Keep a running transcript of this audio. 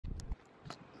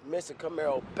Mr.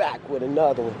 Camaro back with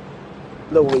another one.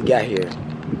 Look what we got here.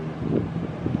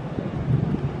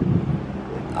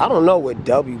 I don't know what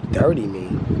W30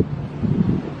 mean,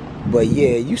 but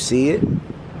yeah, you see it.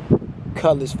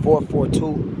 Cutlass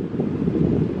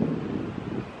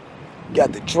 442.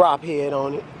 Got the drop head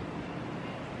on it.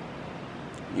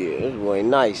 Yeah, it's really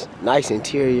nice. Nice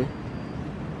interior.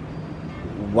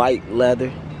 White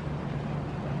leather.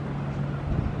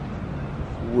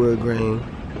 Wood grain.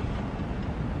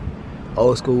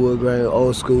 Old school wood grain,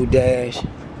 old school dash.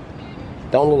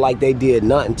 Don't look like they did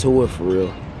nothing to it for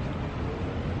real.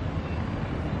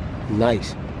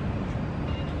 Nice.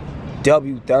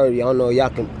 W30, I don't know, y'all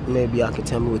can, maybe y'all can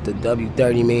tell me what the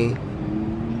W30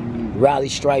 mean. Rally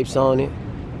stripes on it.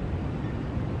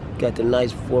 Got the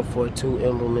nice 442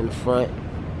 emblem in the front.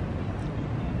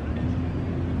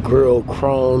 Grill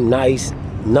chrome, nice.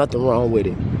 Nothing wrong with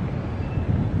it.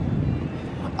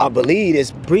 I believe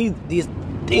these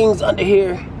things under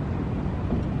here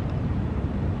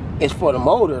is for the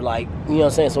motor, like, you know what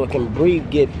I'm saying, so it can breathe,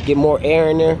 get more air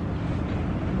in there.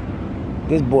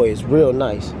 This boy is real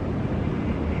nice.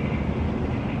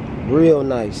 Real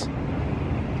nice.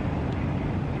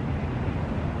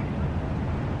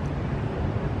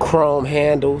 Chrome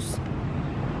handles.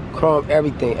 Chrome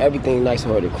everything nice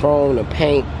on it. Chrome, the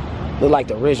paint, look like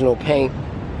the original paint.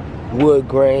 Wood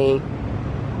grain.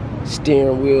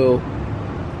 Steering wheel.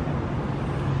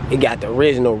 It got the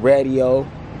original radio.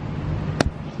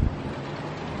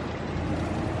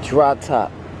 Drop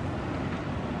top.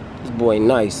 This boy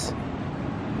nice.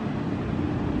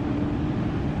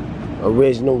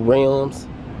 Original rims.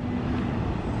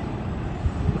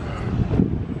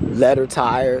 Leather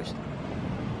tires.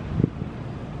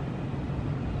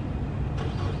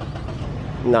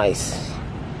 Nice.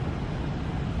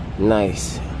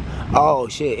 Nice. Oh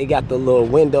shit, it got the little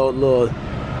window, little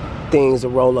things to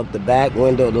roll up the back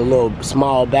window, the little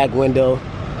small back window.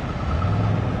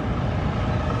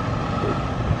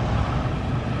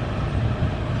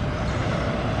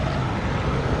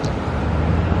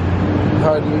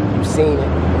 Heard you've seen it.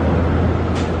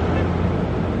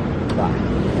 Bye.